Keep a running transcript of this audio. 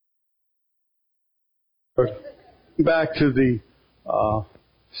Back to the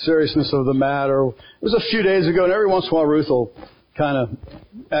seriousness of the matter. It was a few days ago, and every once in a while Ruth will kind of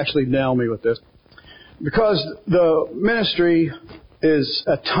actually nail me with this. Because the ministry is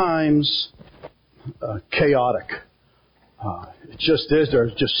at times chaotic. It just is.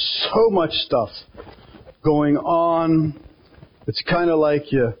 There's just so much stuff going on. It's kind of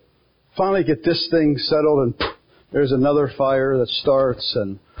like you finally get this thing settled and there's another fire that starts,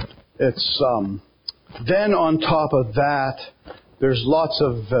 and it's then on top of that there's lots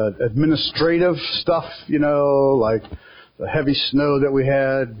of administrative stuff, like the heavy snow that we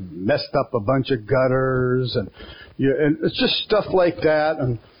had messed up a bunch of gutters, and it's just stuff like that,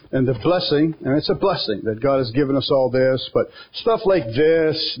 and the blessing, and it's a blessing that God has given us all this, but stuff like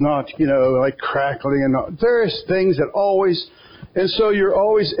this, not, like crackling and various things that always, and so you're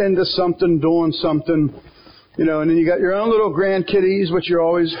always into something, doing something, and then you got your own little grandkiddies, which you're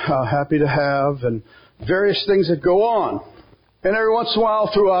always happy to have, and various things that go on. And every once in a while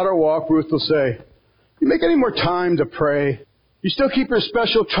throughout our walk, Ruth will say, you make any more time to pray? You still keep your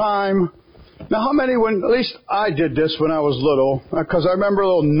special time? Now, how many, at least I did this when I was little, because I remember a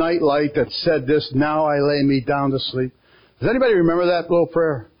little night light that said this, now I lay me down to sleep. Does anybody remember that little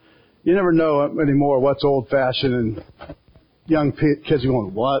prayer? You never know anymore what's old-fashioned, and young kids are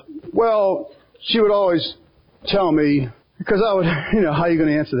going, what? Well, she would always tell me, because I would, how are you going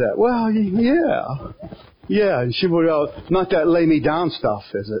to answer that? Well, yeah. And she would, not that lay me down stuff,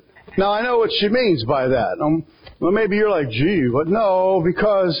 is it? Now, I know what she means by that. Well, maybe you're like, gee, but no,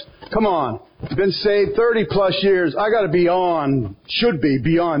 because, come on, I've been saved 30 plus years. I got to should be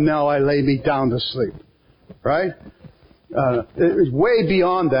beyond now I lay me down to sleep. Right? It's way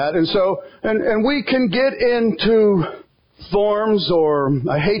beyond that. And so, and we can get into forms, or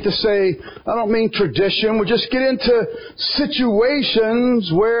I hate to say, I don't mean tradition, we just get into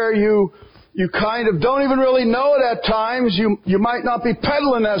situations where you kind of don't even really know it at times. You might not be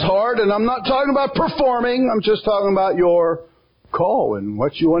pedaling as hard, and I'm not talking about performing. I'm just talking about your call and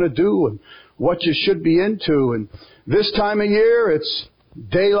what you want to do and what you should be into. And this time of year, it's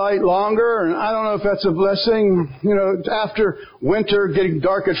daylight longer, and I don't know if that's a blessing. After winter getting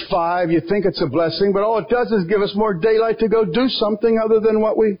dark at 5, you think it's a blessing, but all it does is give us more daylight to go do something other than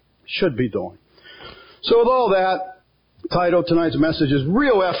what we should be doing. So with all that, title of tonight's message is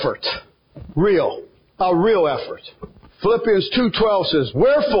Real Effort. A real effort. Philippians 2:12 says,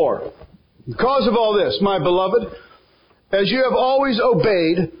 wherefore, because of all this, my beloved, as you have always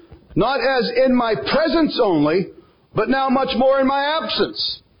obeyed, not as in my presence only, but now much more in my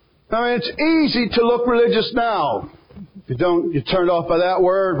absence. I mean, it's easy to look religious now. If you're turned off by that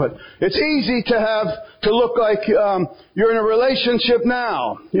word, but it's easy to look like you're in a relationship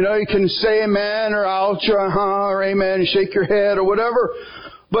now. You can say amen or ouch or or amen and shake your head or whatever.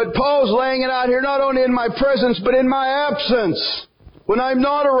 But Paul's laying it out here not only in my presence, but in my absence, when I'm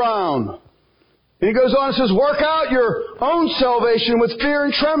not around. And he goes on and says, work out your own salvation with fear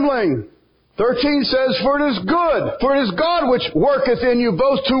and trembling. 13 says, for it is God which worketh in you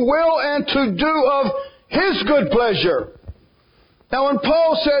both to will and to do of His good pleasure. Now when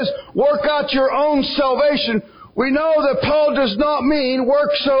Paul says, work out your own salvation, we know that Paul does not mean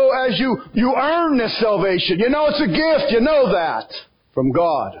work so as you earn this salvation. It's a gift, you know that. From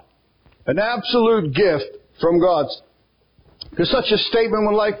God. An absolute gift from God. Because such a statement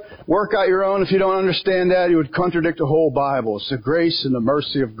would work out your own. If you don't understand that, it would contradict the whole Bible. It's the grace and the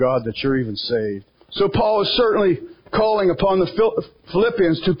mercy of God that you're even saved. So Paul is certainly calling upon the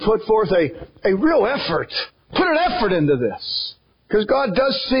Philippians to put forth a real effort. Put an effort into this. Because God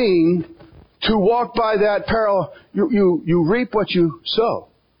does seem to walk by that parallel. You reap what you sow.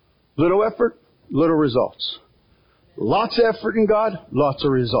 Little effort, little results. Lots of effort in God, lots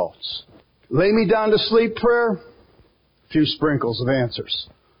of results. Lay me down to sleep prayer, a few sprinkles of answers.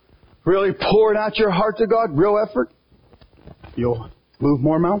 Really pouring out your heart to God, real effort, you'll move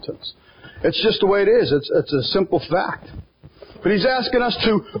more mountains. It's just the way it is. It's a simple fact. But He's asking us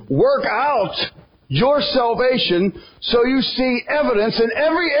to work out your salvation so you see evidence in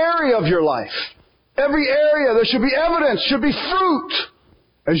every area of your life. Every area, there should be evidence, should be fruit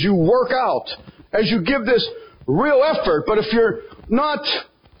as you work out, as you give this real effort. But if you're not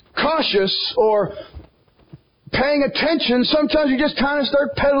cautious or paying attention, sometimes you just kind of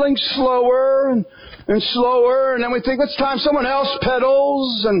start pedaling slower and slower, and then we think it's time someone else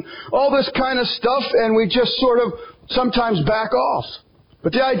pedals and all this kind of stuff, and we just sort of sometimes back off.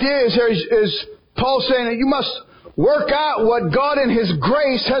 But the idea is Paul saying that you must work out what God in His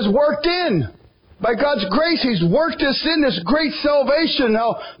grace has worked in. By God's grace, He's worked us in this great salvation.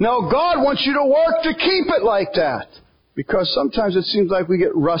 Now God wants you to work to keep it like that. Because sometimes it seems like we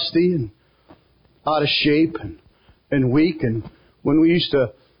get rusty and out of shape and weak. And when we used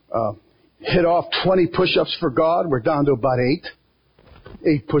to hit off 20 push-ups for God, we're down to about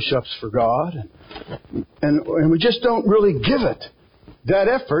 8 push-ups for God. And we just don't really give it that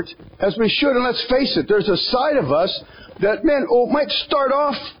effort as we should. And let's face it, there's a side of us that, might start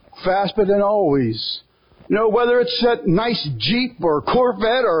off fast, but then always, whether it's that nice Jeep or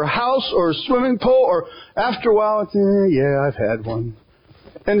Corvette or house or swimming pool, or after a while, it's, I've had one.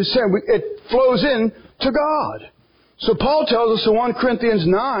 And the same, it flows in to God. So Paul tells us in 1 Corinthians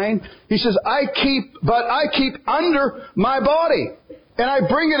 9, he says, I keep under my body, and I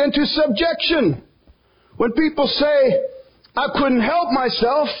bring it into subjection. When people say, I couldn't help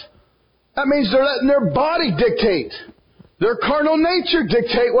myself, that means they're letting their body dictate. Their carnal nature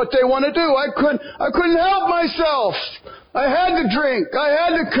dictate what they want to do. I couldn't help myself. I had to drink. I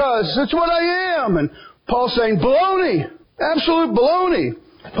had to cuss. That's what I am. And Paul's saying, baloney. Absolute baloney.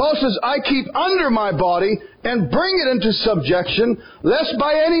 Paul says, I keep under my body and bring it into subjection, lest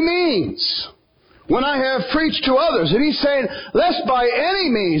by any means, when I have preached to others. And he's saying, lest by any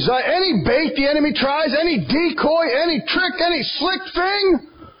means, any bait the enemy tries, any decoy, any trick, any slick thing,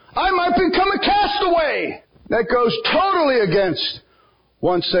 I might become a castaway. That goes totally against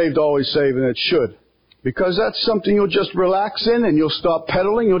once saved, always saved, and it should. Because that's something you'll just relax in and you'll stop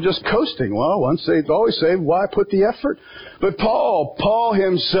pedaling, you'll just coasting. Well, once saved, always saved, why put the effort? But Paul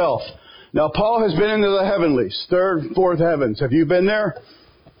himself. Now, Paul has been into the heavenlies, third, fourth heavens. Have you been there?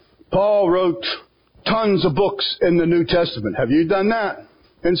 Paul wrote tons of books in the New Testament. Have you done that?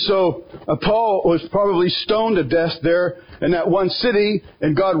 And so Paul was probably stoned to death there in that one city,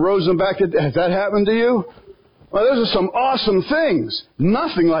 and God rose him back to death. Has that happened to you? Well, those are some awesome things.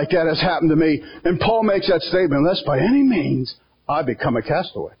 Nothing like that has happened to me. And Paul makes that statement, unless by any means I become a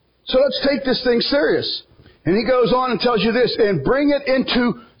castaway. So let's take this thing serious. And he goes on and tells you this, and bring it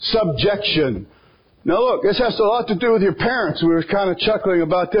into subjection. Now look, this has a lot to do with your parents. We were kind of chuckling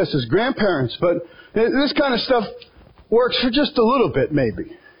about this as grandparents, but this kind of stuff works for just a little bit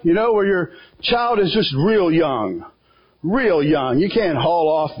maybe. Where your child is just real young. Real young. You can't haul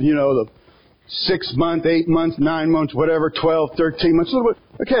off, the 6 month, 8 months, 9 months, whatever, 12, 13 months, a little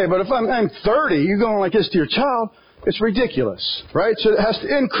bit. Okay, but if I'm 30, you're going like this to your child, it's ridiculous, right? So it has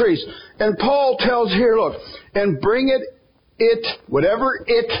to increase. And Paul tells here, look, and bring it, whatever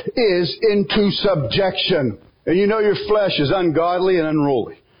it is, into subjection. And your flesh is ungodly and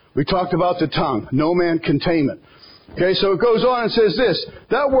unruly. We talked about the tongue. No man can tame it. Okay, so it goes on and says this.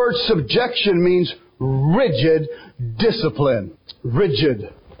 That word subjection means rigid discipline.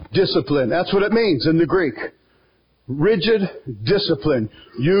 Rigid discipline. That's what it means in the Greek. Rigid discipline.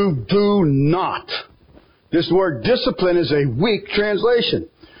 You do not. This word discipline is a weak translation.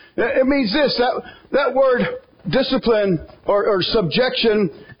 It means this. That word discipline or subjection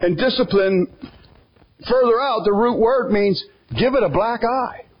and discipline, further out, the root word means give it a black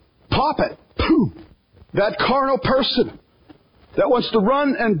eye. Pop it. Pooh. That carnal person that wants to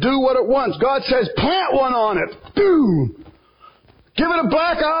run and do what it wants. God says, plant one on it. Boom. Give it a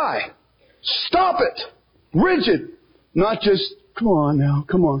black eye. Stop it. Rigid. Not just, come on now,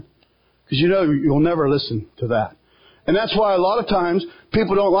 come on. Because you'll never listen to that. And that's why a lot of times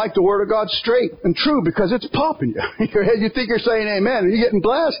people don't like the Word of God straight and true, because it's popping you. In your head, you think you're saying amen, and you're getting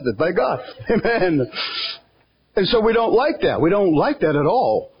blasted by God. Amen. And so we don't like that. We don't like that at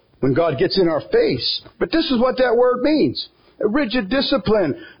all when God gets in our face. But this is what that word means. A rigid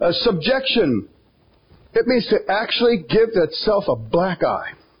discipline, a subjection. It means to actually give itself a black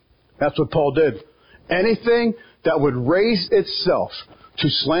eye. That's what Paul did. Anything that would raise itself to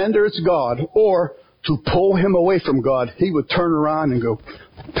slander its God or to pull him away from God, he would turn around and go,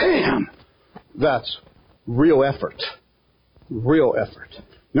 bam! That's real effort. Real effort.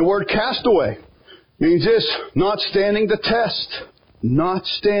 The word castaway means this, not standing the test. Not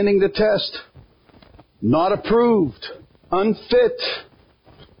standing the test. Not approved. Unfit.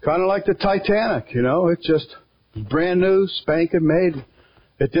 Kind of like the Titanic, It just was brand new, spanking made.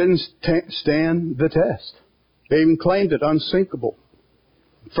 It didn't stand the test. They even claimed it unsinkable.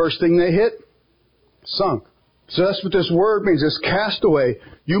 First thing they hit, sunk. So that's what this word means. This castaway.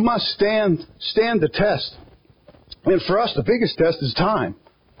 You must stand the test. And for us, the biggest test is time.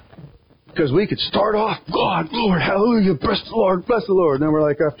 Because we could start off, God, Lord, hallelujah, bless the Lord, bless the Lord. And then we're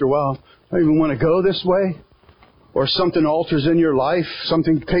like, after a while, I don't even want to go this way. Or something alters in your life.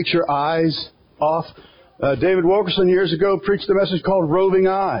 Something takes your eyes off. David Wilkerson years ago preached a message called Roving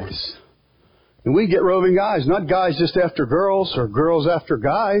Eyes. And we get roving eyes, not guys just after girls or girls after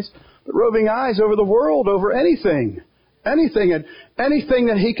guys, but roving eyes over the world, over anything. Anything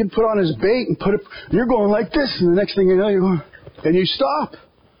that he can put on his bait and put it, you're going like this, and the next thing you know, you're going, and you stop.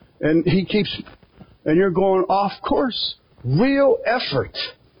 And he keeps and you're going off course. Real effort.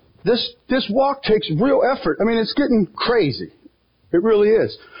 This walk takes real effort. I mean, it's getting crazy. It really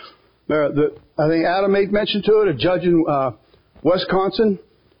is. I think Adam made mention to it. A judge in Wisconsin,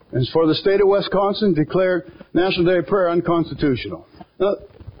 and for the state of Wisconsin, declared National Day of Prayer unconstitutional. Now,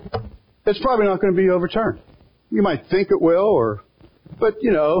 it's probably not going to be overturned. You might think it will, but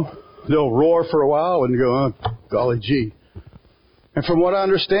they'll roar for a while and go, oh, golly gee. And from what I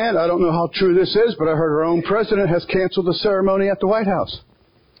understand, I don't know how true this is, but I heard our own president has canceled the ceremony at the White House.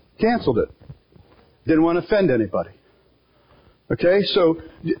 Canceled it. Didn't want to offend anybody. Okay, so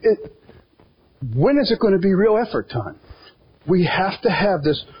when is it going to be real effort time? We have to have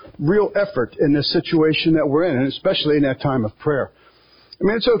this real effort in this situation that we're in, and especially in that time of prayer. I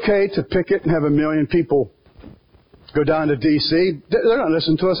mean, it's okay to picket and have 1 million people go down to D.C. They're not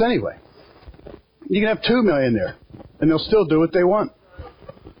listening to us anyway. You can have 2 million there, and they'll still do what they want.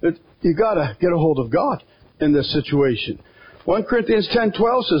 You got to get a hold of God in this situation. 1 Corinthians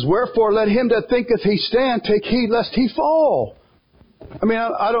 10:12 says, "Wherefore let him that thinketh he stand take heed lest he fall." I mean,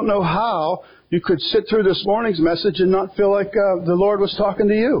 I don't know how you could sit through this morning's message and not feel like the Lord was talking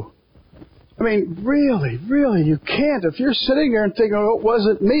to you. I mean, really, you can't. If you're sitting there and thinking, oh, it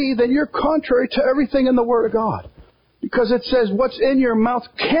wasn't me, then you're contrary to everything in the Word of God. Because it says what's in your mouth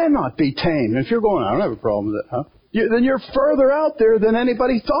cannot be tamed. And if you're going, I don't have a problem with it, huh? Then you're further out there than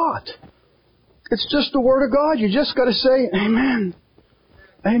anybody thought. It's just the Word of God. You just got to say, Amen.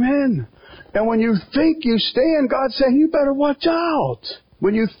 Amen. And when you think you stand, God's saying, you better watch out.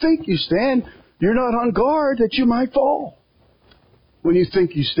 When you think you stand, you're not on guard that you might fall. When you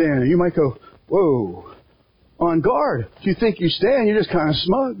think you stand, you might go, whoa, on guard. If you think you stand, you're just kind of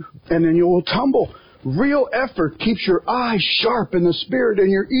smug, and then you will tumble. Real effort keeps your eyes sharp in the Spirit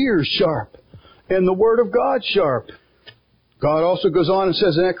and your ears sharp and the Word of God sharp. God also goes on and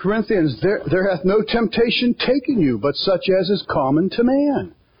says in 1 Corinthians, there hath no temptation taken you, but such as is common to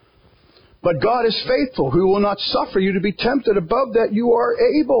man. But God is faithful, who will not suffer you to be tempted above that you are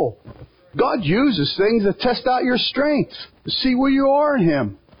able. God uses things to test out your strength, to see where you are in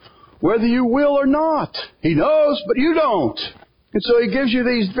Him, whether you will or not. He knows, but you don't. And so He gives you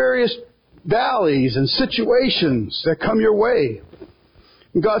these various valleys and situations that come your way.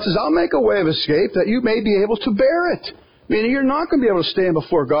 And God says, I'll make a way of escape that you may be able to bear it. Meaning you're not going to be able to stand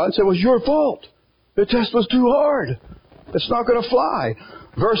before God and say, it was your fault. The test was too hard. It's not going to fly.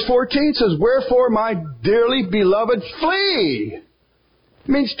 Verse 14 says, wherefore, my dearly beloved, flee. It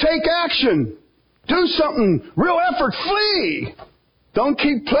means take action. Do something. Real effort. Flee. Don't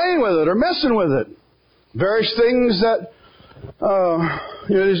keep playing with it or messing with it. Various things that,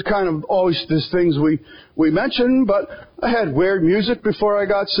 these kind of always these things we mention, but I had weird music before I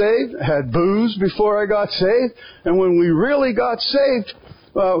got saved. I had booze before I got saved. And when we really got saved,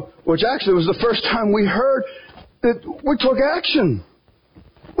 which actually was the first time we heard that we took action.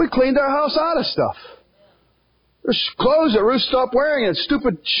 We cleaned our house out of stuff. There's clothes that Ruth stopped wearing, and a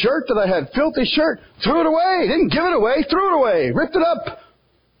stupid shirt that I had, filthy shirt, threw it away. Didn't give it away, threw it away, ripped it up.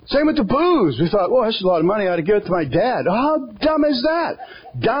 Same with the booze. We thought, well, this is a lot of money. I ought to give it to my dad. How dumb is that?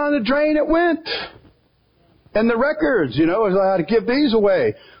 Down the drain it went. And the records, I ought to give these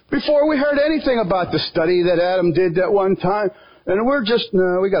away. Before we heard anything about the study that Adam did that one time, and we're just,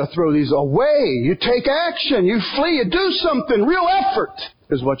 no, we got to throw these away. You take action. You flee. You do something. Real effort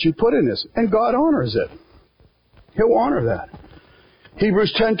is what you put in this. And God honors it. He'll honor that.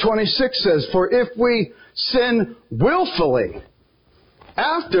 Hebrews 10:26 says, for if we sin willfully,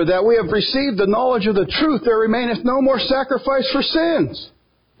 after that we have received the knowledge of the truth, there remaineth no more sacrifice for sins.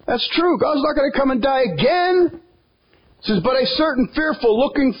 That's true. God's not going to come and die again. It says, but a certain fearful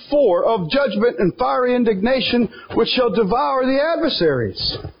looking for of judgment and fiery indignation, which shall devour the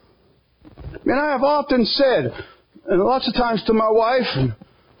adversaries. And I have often said, and lots of times to my wife,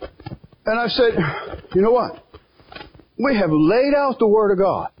 and I've said, you know what? We have laid out the Word of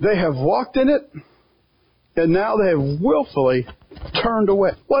God. They have walked in it, and now they have willfully turned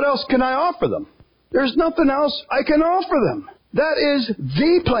away. What else can I offer them? There's nothing else I can offer them. That is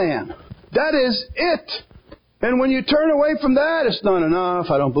the plan. That is it. And when you turn away from that, it's not enough.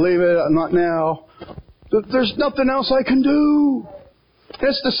 I don't believe it. Not now. There's nothing else I can do.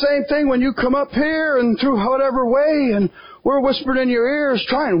 It's the same thing when you come up here and through whatever way, and we're whispered in your ears,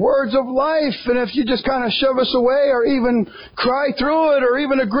 trying words of life. And if you just kind of shove us away or even cry through it or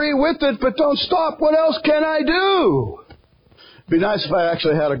even agree with it, but don't stop, what else can I do? It'd be nice if I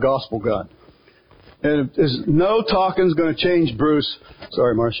actually had a gospel gun. And there's no talking's going to change Bruce.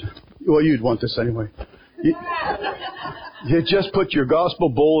 Sorry, Marcia. Well, you'd want this anyway. You just put your gospel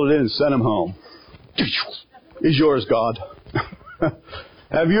bullet in and send him home. Is yours, God.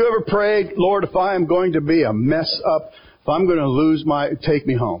 Have you ever prayed, Lord, if I am going to be a mess up, if I'm going to take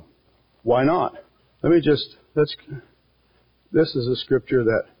me home? Why not? This is a scripture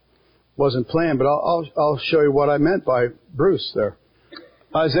that wasn't planned, but I'll show you what I meant by Bruce there.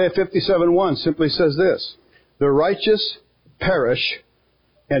 Isaiah 57:1 simply says this: the righteous perish,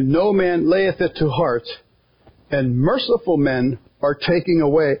 and no man layeth it to heart, and merciful men are taken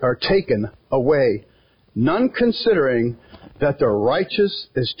away, none considering that the righteous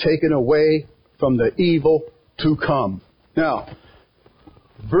is taken away from the evil to come. Now,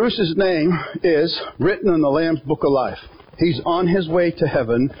 Bruce's name is written in the Lamb's Book of Life. He's on his way to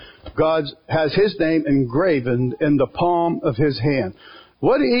heaven. God has his name engraven in the palm of his hand.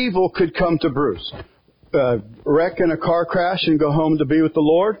 What evil could come to Bruce? Wreck in a car crash and go home to be with the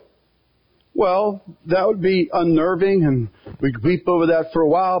Lord? Well, that would be unnerving, and we'd weep over that for a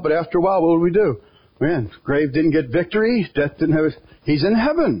while, but after a while, what would we do? Man, grave didn't get victory, death didn't have... He's in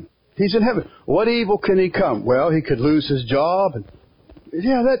heaven. He's in heaven. What evil can he come? Well, he could lose his job. And,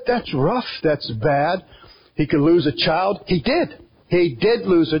 that's rough. That's bad. He could lose a child. He did. He did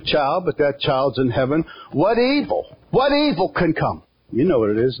lose a child, but that child's in heaven. What evil? What evil can come? You know what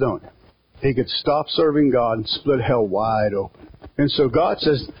it is, don't you? He could stop serving God and split hell wide open. And so God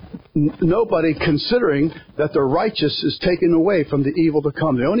says, nobody considering that the righteous is taken away from the evil to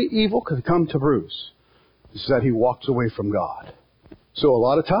come. The only evil could come to Bruce is that he walks away from God. So a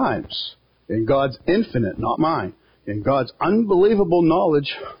lot of times, in God's infinite, not mine, in God's unbelievable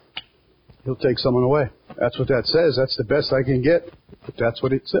knowledge, He'll take someone away. That's what that says. That's the best I can get. But that's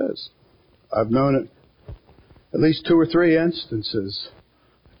what it says. I've known it at least 2 or 3 instances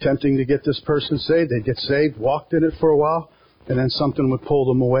attempting to get this person saved. They'd get saved, walked in it for a while, and then something would pull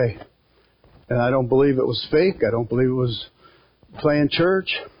them away. And I don't believe it was fake. I don't believe it was playing church.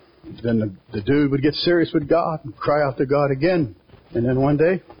 Then the dude would get serious with God and cry out to God again. And then one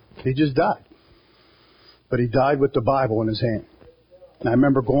day, he just died. But he died with the Bible in his hand. And I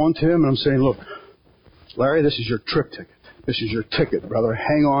remember going to him and I'm saying, look, Larry, this is your trip ticket. This is your ticket, brother.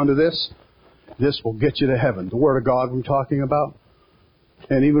 Hang on to this. This will get you to heaven. The Word of God we're talking about.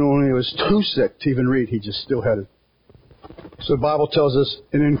 And even when he was too sick to even read, he just still had it. So the Bible tells us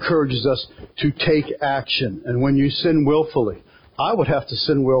and encourages us to take action. And when you sin willfully, I would have to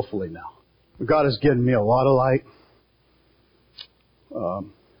sin willfully now. God has given me a lot of light.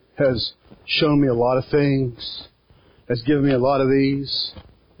 Has shown me a lot of things. Has given me a lot of these.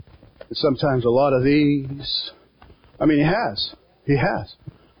 And sometimes a lot of these. I mean, He has. He has.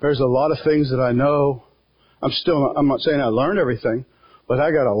 There's a lot of things that I know. I'm not saying I learned everything, but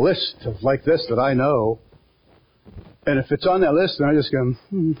I got a list of like this that I know. And if it's on that list, then I just go,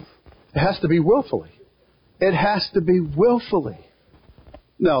 it has to be willfully. It has to be willfully.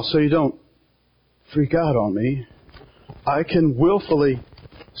 Now, so you don't freak out on me. I can willfully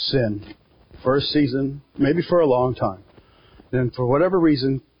sin for a season, maybe for a long time. Then for whatever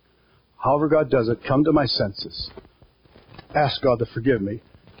reason, however God does it, come to my senses. Ask God to forgive me,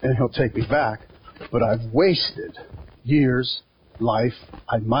 and He'll take me back. But I've wasted years, life.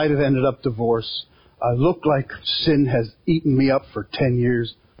 I might have ended up divorced. I look like sin has eaten me up for 10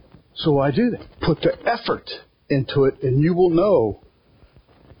 years. So I do that. Put the effort into it, and you will know.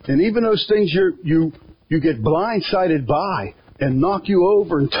 And even those things you get blindsided by and knock you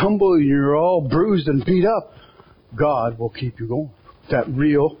over and tumble and you're all bruised and beat up, God will keep you going. That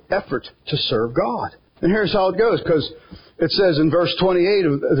real effort to serve God. And here's how it goes, because it says in verse 28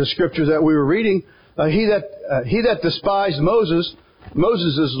 of the scripture that we were reading, he that despised Moses'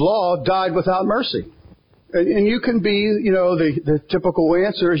 law died without mercy. And you can be, the typical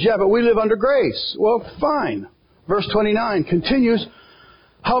answer is, yeah, but we live under grace. Well, fine. Verse 29 continues,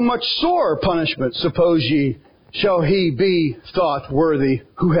 how much sore punishment, suppose ye, shall he be thought worthy,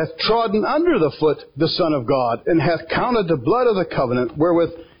 who hath trodden under the foot the Son of God, and hath counted the blood of the covenant, wherewith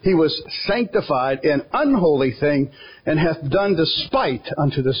he was sanctified, an unholy thing, and hath done despite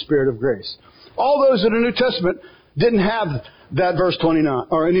unto the Spirit of grace. All those in the New Testament didn't have that verse 29,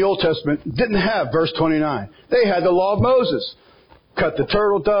 or in the Old Testament, didn't have verse 29. They had the law of Moses. Cut the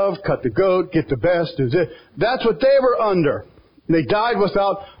turtle dove, cut the goat, get the best, do this. That's what they were under. And they died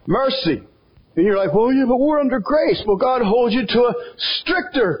without mercy. And you're like, well, yeah, but we're under grace. Well, God holds you to a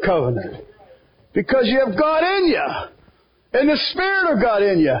stricter covenant. Because you have God in you. And the Spirit of God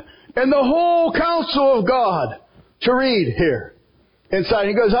in you. And the whole counsel of God to read here. Inside,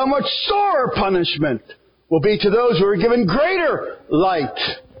 He goes, how much sorer punishment will be to those who are given greater light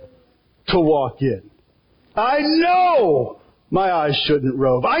to walk in. I know my eyes shouldn't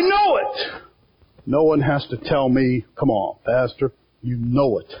rove. I know it. No one has to tell me, come on, Pastor, you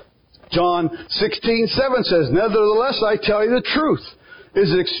know it. John 16:7 says, nevertheless I tell you the truth.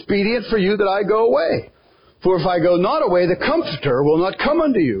 is it expedient for you that I go away? For if I go not away, the Comforter will not come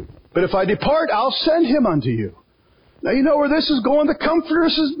unto you. But if I depart, I'll send him unto you. Now you know where this is going. The Comforter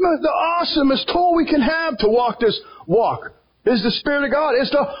is the awesomest tool we can have to walk this walk. Is the Spirit of God.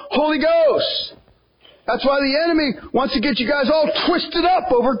 It's the Holy Ghost. That's why the enemy wants to get you guys all twisted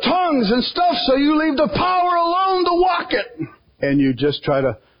up over tongues and stuff, so you leave the power alone to walk it. And you just try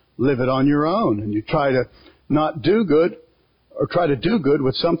to live it on your own. And you try to not do good, or try to do good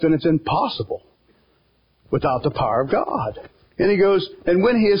with something that's impossible without the power of God. And he goes, and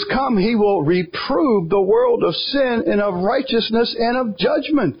when he is come, he will reprove the world of sin and of righteousness and of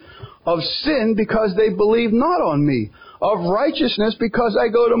judgment. Of sin, because they believe not on me. Of righteousness, because I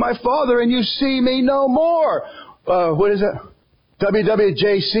go to my Father and you see me no more. What is that?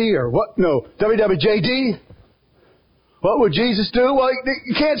 WWJC or what? No, WWJD? What would Jesus do? Well,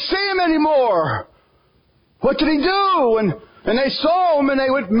 you can't see him anymore. What did he do? And they saw him and they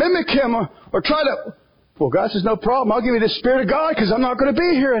would mimic him or try to... Well, God says, no problem. I'll give you the Spirit of God because I'm not going to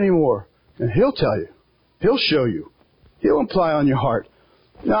be here anymore. And he'll tell you. He'll show you. He'll imply on your heart.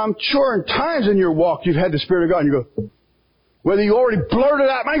 Now, I'm sure in times in your walk you've had the Spirit of God and you go, whether you already blurted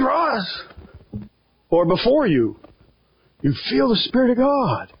out, my cross, or before you feel the Spirit of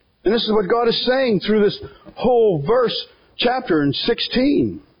God. And this is what God is saying through this whole chapter in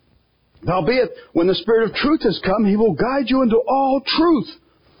 16. Howbeit, when the Spirit of truth has come, He will guide you into all truth.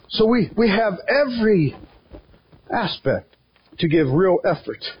 So we have every aspect to give real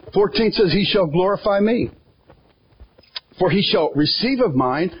effort. 14 says, He shall glorify me. For He shall receive of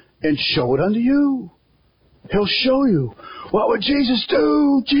mine and show it unto you. He'll show you. What would Jesus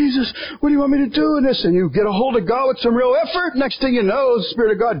do? Jesus, what do you want me to do in this? And you get a hold of God with some real effort. Next thing you know, the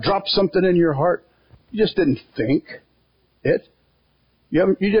Spirit of God drops something in your heart. You just didn't think it.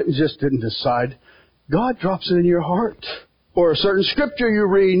 You didn't decide. God drops it in your heart. Or a certain scripture you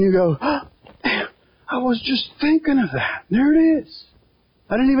read and you go, man, I was just thinking of that. There it is.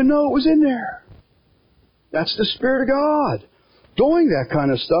 I didn't even know it was in there. That's the Spirit of God doing that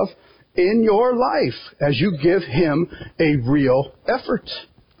kind of stuff in your life as you give Him a real effort.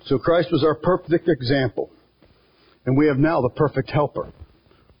 So Christ was our perfect example. And we have now the perfect helper,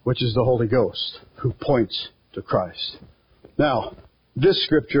 which is the Holy Ghost, who points to Christ. Now, this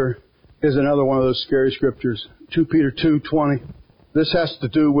scripture is another one of those scary scriptures. 2 Peter 2:20. This has to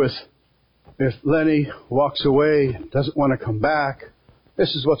do with if Lenny walks away, doesn't want to come back,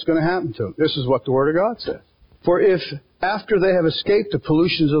 this is what's going to happen to him. This is what the Word of God says. For if, after they have escaped the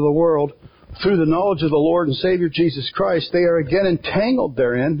pollutions of the world, through the knowledge of the Lord and Savior Jesus Christ, they are again entangled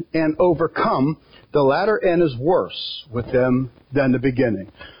therein and overcome, the latter end is worse with them than the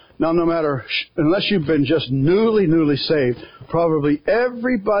beginning. Now, unless you've been just newly saved, probably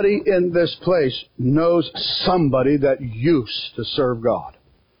everybody in this place knows somebody that used to serve God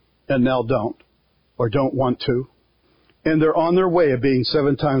and now don't, or don't want to. And they're on their way of being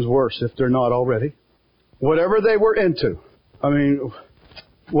 7 times worse if they're not already. Whatever they were into,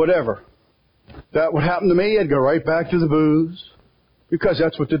 whatever. That would happen to me, I'd go right back to the booze. Because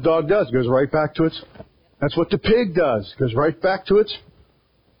that's what the dog does, goes right back to its... That's what the pig does, goes right back to its...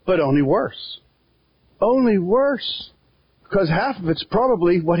 But only worse. Only worse. Because half of it's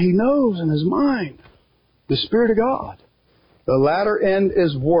probably what he knows in his mind. The Spirit of God. The latter end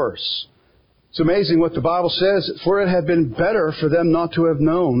is worse. It's amazing what the Bible says. For it had been better for them not to have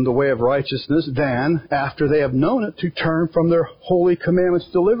known the way of righteousness than, after they have known it, to turn from their holy commandments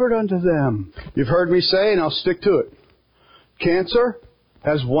delivered unto them. You've heard me say, and I'll stick to it. Cancer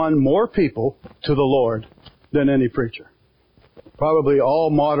has won more people to the Lord than any preacher. Probably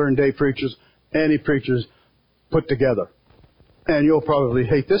all modern day preachers, any preachers put together. And you'll probably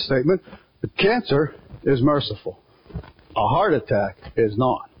hate this statement, but cancer is merciful. A heart attack is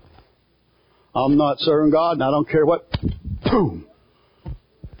not. I'm not serving God and I don't care what. Boom.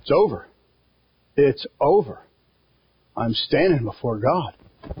 It's over. It's over. I'm standing before God.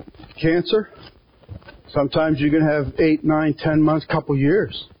 Cancer, sometimes you can have 8, 9, 10 months, couple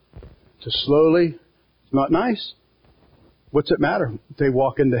years. Just slowly, it's not nice. What's it matter? They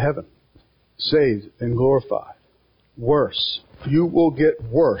walk into heaven, saved and glorified. Worse. You will get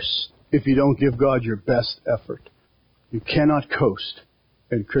worse if you don't give God your best effort. You cannot coast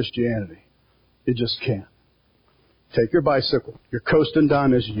in Christianity. You just can't. Take your bicycle. You're coasting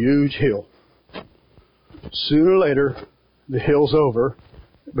down this huge hill. Sooner or later, the hill's over,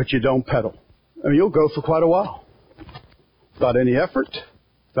 but you don't pedal. You'll go for quite a while. Without any effort,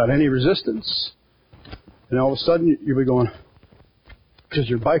 without any resistance. And all of a sudden, you'll be going, because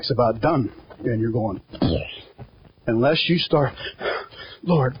your bike's about done, and you're going, unless you start,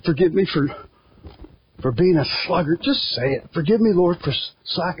 Lord, forgive me for for being a sluggard, just say it. Forgive me, Lord, for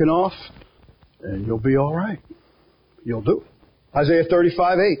slacking off, and you'll be all right. You'll do it. Isaiah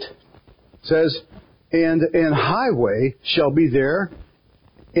 35:8 says, and an highway shall be there,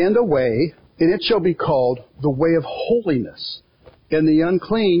 and a way, and it shall be called the way of holiness, and the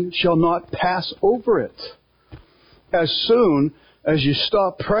unclean shall not pass over it. As soon as you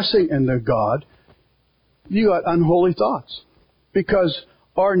stop pressing into God, you got unholy thoughts. Because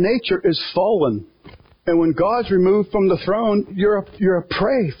our nature is fallen. And when God's removed from the throne, you're a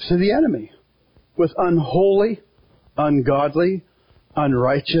prey to the enemy with unholy, ungodly,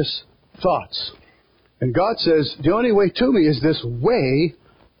 unrighteous thoughts. And God says, the only way to me is this way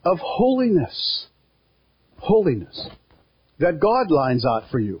of holiness. Holiness. That God lines out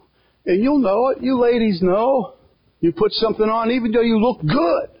for you. And you'll know it. You ladies know. You put something on, even though you look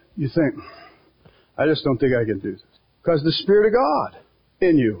good, you think, I just don't think I can do this. Because the Spirit of God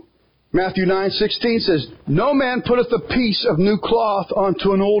in you. Matthew 9:16 says, no man putteth a piece of new cloth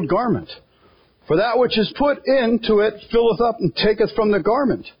onto an old garment. For that which is put into it filleth up and taketh from the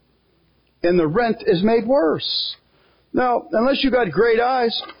garment. And the rent is made worse. Now, unless you got great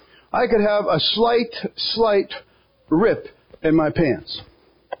eyes, I could have a slight rip in my pants.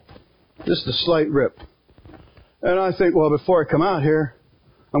 Just a slight rip. And I think, well, before I come out here,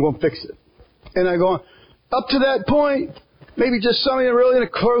 I'm going to fix it. And I go, up to that point, maybe just somebody really in a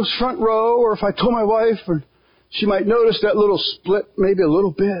close front row, or if I told my wife, or she might notice that little split, maybe a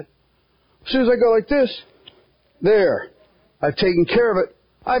little bit. As soon as I go like this, there, I've taken care of it.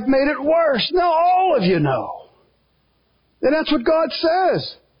 I've made it worse. Now all of you know. And that's what God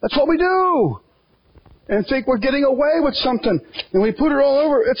says. That's what we do. And think we're getting away with something. And we put it all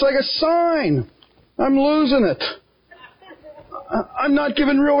over. It's like a sign. I'm losing it. I'm not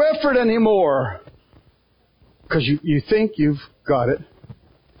giving real effort anymore. Because you think you've got it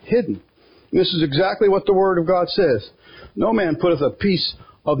hidden. And this is exactly what the Word of God says. No man putteth a piece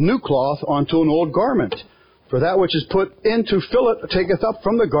of new cloth onto an old garment. For that which is put in to fill it taketh up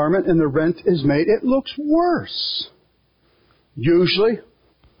from the garment, and the rent is made. It looks worse. Usually,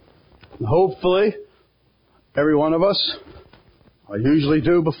 hopefully, every one of us, I usually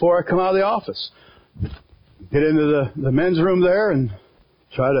do before I come out of the office. Get into the men's room there and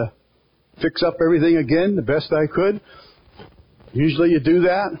try to fix up everything again the best I could. Usually you do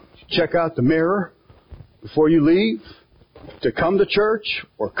that. Check out the mirror before you leave to come to church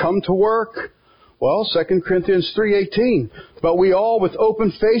or come to work. Well, 2 Corinthians 3:18. But we all with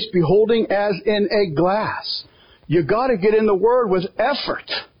open face beholding as in a glass. You got to get in the Word with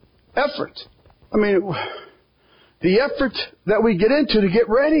effort. Effort. I mean, the effort that we get into to get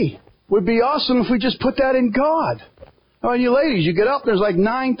ready would be awesome if we just put that in God. Oh, you ladies, you get up, there's like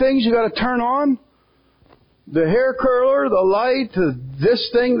 9 things you got to turn on. The hair curler, the light, this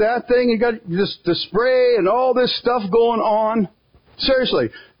thing, that thing. You got the spray and all this stuff going on. Seriously.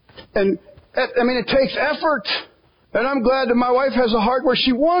 And, I mean, it takes effort. And I'm glad that my wife has a heart where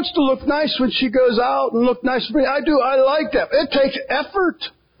she wants to look nice when she goes out and look nice for me. I do. I like that. It takes effort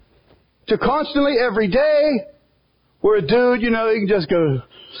to constantly, every day, where a dude, you can just go,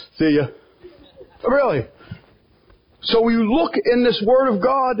 see ya. Really. So when you look in this Word of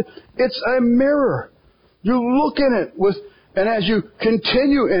God, it's a mirror. You look in it and as you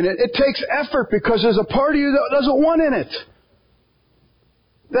continue in it, it takes effort because there's a part of you that doesn't want in it.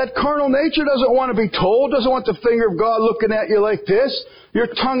 That carnal nature doesn't want to be told, doesn't want the finger of God looking at you like this. Your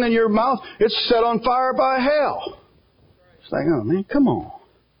tongue and your mouth, it's set on fire by hell. It's like, oh man, come on.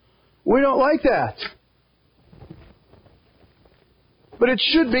 We don't like that. But it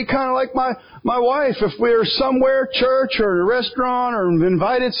should be kind of like my wife. If we're somewhere, church or a restaurant or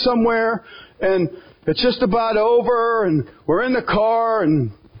invited somewhere, and it's just about over, and we're in the car,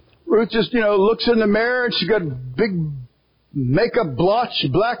 and Ruth just, looks in the mirror, and she got big makeup blotch,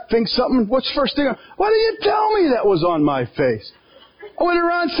 black thing, something. What's the first thing? Why didn't you tell me that was on my face? I went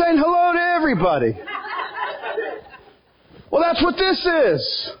around saying hello to everybody. Well, that's what this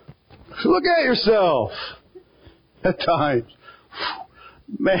is. Look at yourself at times.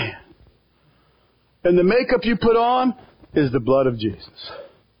 Man. And the makeup you put on is the blood of Jesus.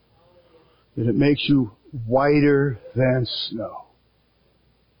 And it makes you whiter than snow.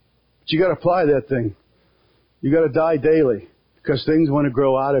 But you got to apply that thing. You got to die daily because things want to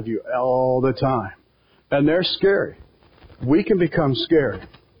grow out of you all the time. And they're scary. We can become scary.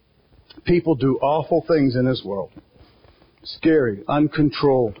 People do awful things in this world. Scary,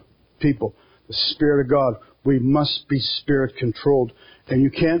 uncontrolled people. The Spirit of God. We must be Spirit controlled. And you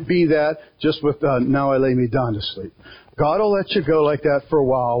can't be that just with, now I lay me down to sleep. God will let you go like that for a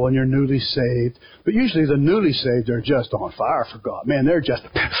while when you're newly saved. But usually the newly saved are just on fire for God. Man, they're just,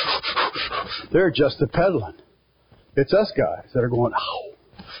 They're just a peddling. It's us guys that are going, ow,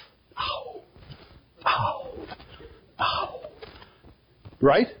 ow, ow, ow.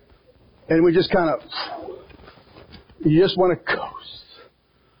 Right? And we just kind of, you just want to coast.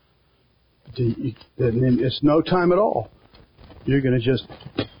 And it's no time at all. You're going to just,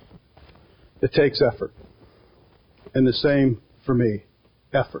 it takes effort. And the same for me,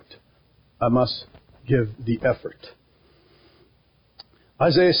 effort. I must give the effort.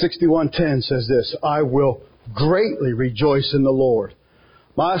 Isaiah 61:10 says this, I will greatly rejoice in the Lord.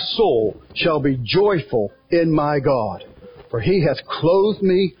 My soul shall be joyful in my God, for he hath clothed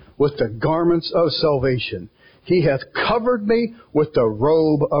me with the garments of salvation. He hath covered me with the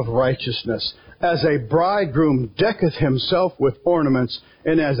robe of righteousness, as a bridegroom decketh himself with ornaments,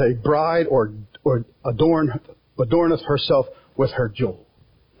 and as a bride adorneth herself with her jewel.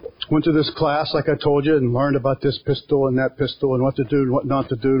 Went to this class, like I told you, and learned about this pistol and that pistol, and what to do and what not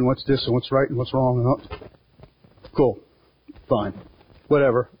to do, and what's this and what's right and what's wrong. Cool. Fine.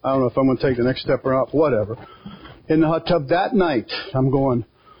 Whatever. I don't know if I'm going to take the next step or not. Whatever. In the hot tub that night, I'm going,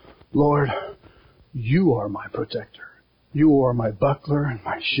 Lord, you are my protector. You are my buckler and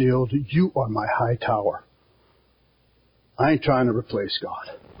my shield. You are my high tower. I ain't trying to replace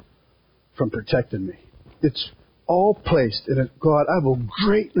God from protecting me. It's all placed in it. God, I will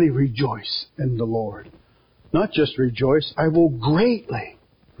greatly rejoice in the Lord. Not just rejoice, I will greatly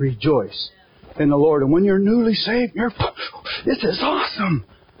rejoice in the Lord. And when you're newly saved, this is awesome.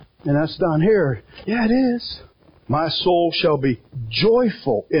 And that's down here. Yeah, it is. My soul shall be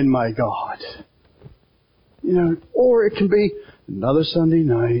joyful in my God. You know, or it can be another Sunday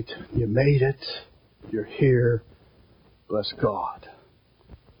night. You made it. You're here. Bless God.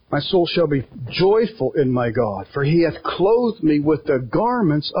 My soul shall be joyful in my God, for he hath clothed me with the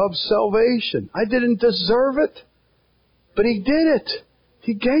garments of salvation. I didn't deserve it, but he did it.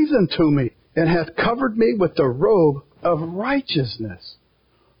 He gave them to me, and hath covered me with the robe of righteousness.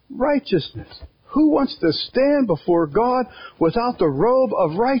 Righteousness. Who wants to stand before God without the robe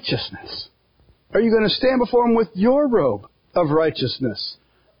of righteousness? Are you going to stand before him with your robe of righteousness,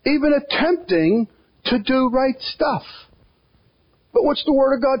 even attempting to do right stuff? But what's the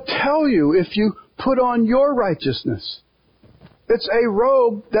Word of God tell you if you put on your righteousness? It's a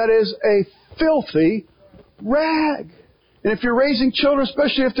robe that is a filthy rag. And if you're raising children,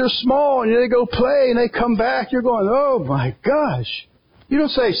 especially if they're small, and they go play and they come back, you're going, oh my gosh. You don't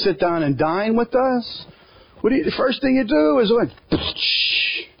say, sit down and dine with us. The first thing you do is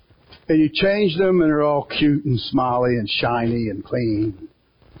and you change them, and they're all cute and smiley and shiny and clean.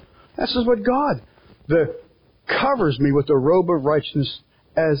 This is what God covers me with the robe of righteousness,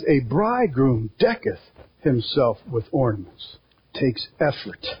 as a bridegroom decketh himself with ornaments. It takes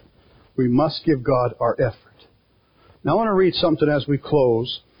effort. We must give God our effort. Now I want to read something as we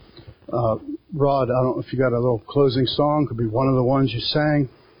close. Rod, I don't know if you got a little closing song. Could be one of the ones you sang.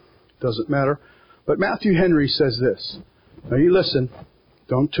 Doesn't matter. But Matthew Henry says this. Now you listen.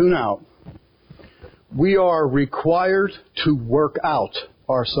 Don't tune out. We are required to work out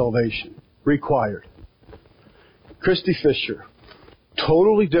our salvation. Required. Christy Fisher,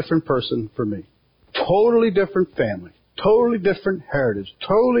 totally different person for me. Totally different family. Totally different heritage.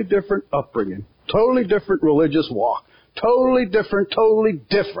 Totally different upbringing. Totally different religious walk. Totally different.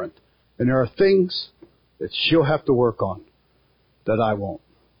 And there are things that she'll have to work on that I won't.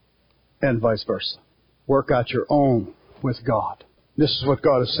 And vice versa. Work out your own with God. This is what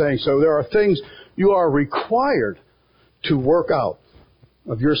God is saying. So there are things you are required to work out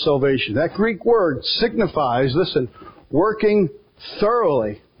of your salvation. That Greek word signifies, listen, working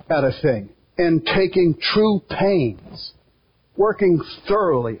thoroughly at a thing and taking true pains. Working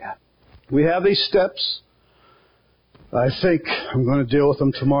thoroughly at it. We have these steps. I think I'm going to deal with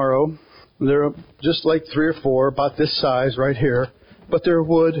them tomorrow. They're just like 3 or 4, about this size right here. But they're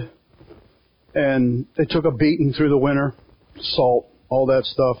wood. And they took a beating through the winter. Salt, all that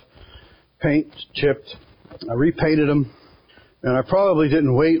stuff. Paint chipped. I repainted them. And I probably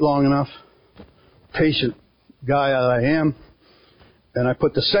didn't wait long enough. Patient guy that I am. And I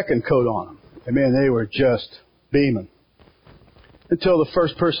put the second coat on them. And man, they were just beaming. Until the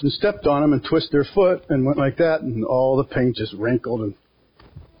first person stepped on them and twisted their foot and went like that, and all the paint just wrinkled. And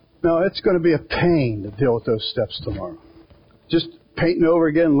now it's going to be a pain to deal with those steps tomorrow. Just painting over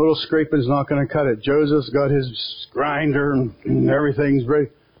again, a little scraping is not going to cut it. Joseph's got his grinder and everything's ready.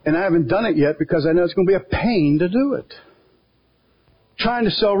 And I haven't done it yet because I know it's going to be a pain to do it. Trying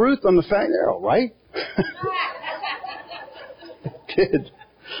to sell Ruth on the fact they're all right.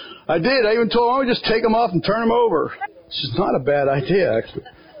 I did. I even told her, I would just take them off and turn them over. It's just not a bad idea, actually.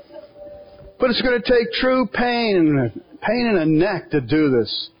 But it's going to take true pain and a neck to do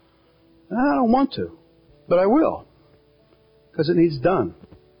this. I don't want to, but I will, because it needs done.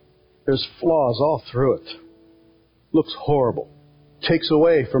 There's flaws all through it. Looks horrible. Takes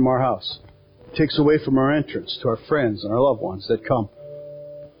away from our house. Takes away from our entrance to our friends and our loved ones that come.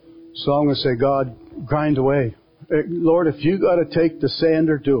 So I'm going to say, God, grind away. Lord, if you got to take the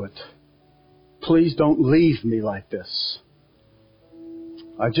sander, do it. Please don't leave me like this.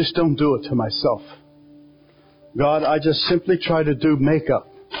 I just don't do it to myself. God, I just simply try to do makeup.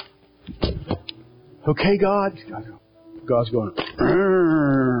 Okay, God? God's going,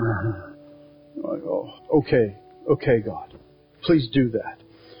 okay, God. Please do that.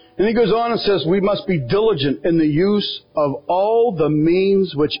 And he goes on and says, we must be diligent in the use of all the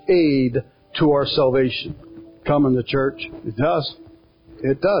means which aid to our salvation. Coming to church, it does.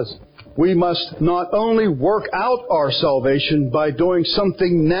 It does. We must not only work out our salvation by doing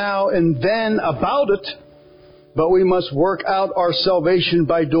something now and then about it, but we must work out our salvation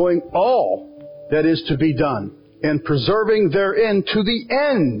by doing all that is to be done, and preserving therein to the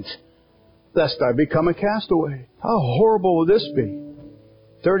end, lest I become a castaway. How horrible would this be?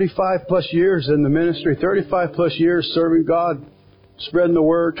 35 plus years in the ministry, 35 plus years serving God, spreading the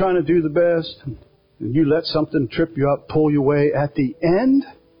word, trying to do the best, and you let something trip you up, pull you away at the end?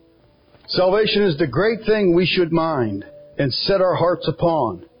 Salvation is the great thing we should mind and set our hearts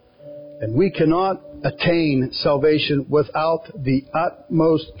upon. And we cannot attain salvation without the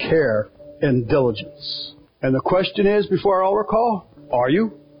utmost care and diligence. And the question is, before I'll recall, are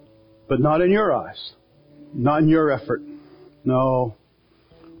you? But not in your eyes. Not in your effort. No.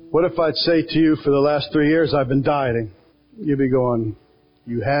 What if I'd say to you, for the last 3 years I've been dieting? You'd be going,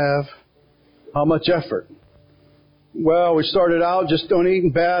 you have? How much effort? Well, we started out just don't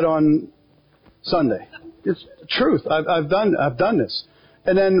eat bad on Sunday. It's the truth. I've done this.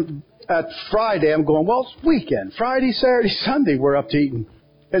 And then at Friday, I'm going, well, it's weekend. Friday, Saturday, Sunday, we're up to eating.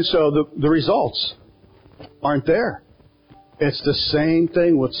 And so the results aren't there. It's the same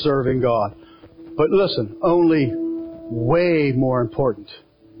thing with serving God. But listen, only way more important.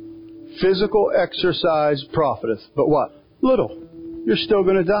 Physical exercise profiteth, but what? Little. You're still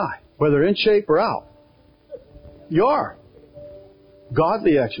going to die, whether in shape or out. You are.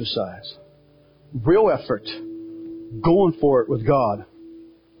 Godly exercise. Real effort. Going for it with God.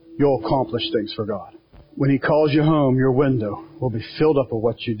 You'll accomplish things for God. When He calls you home, your window will be filled up with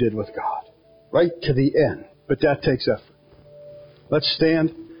what you did with God. Right to the end. But that takes effort. Let's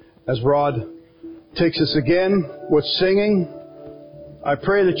stand as Rod takes us again with singing. I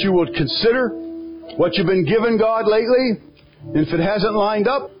pray that you would consider what you've been given God lately. And if it hasn't lined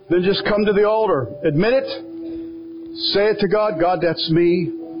up, then just come to the altar. Admit it. Say it to God. God, that's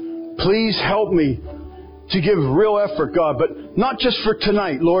me. Please help me to give real effort, God. But not just for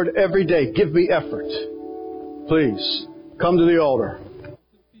tonight, Lord, every day. Give me effort. Please, come to the altar.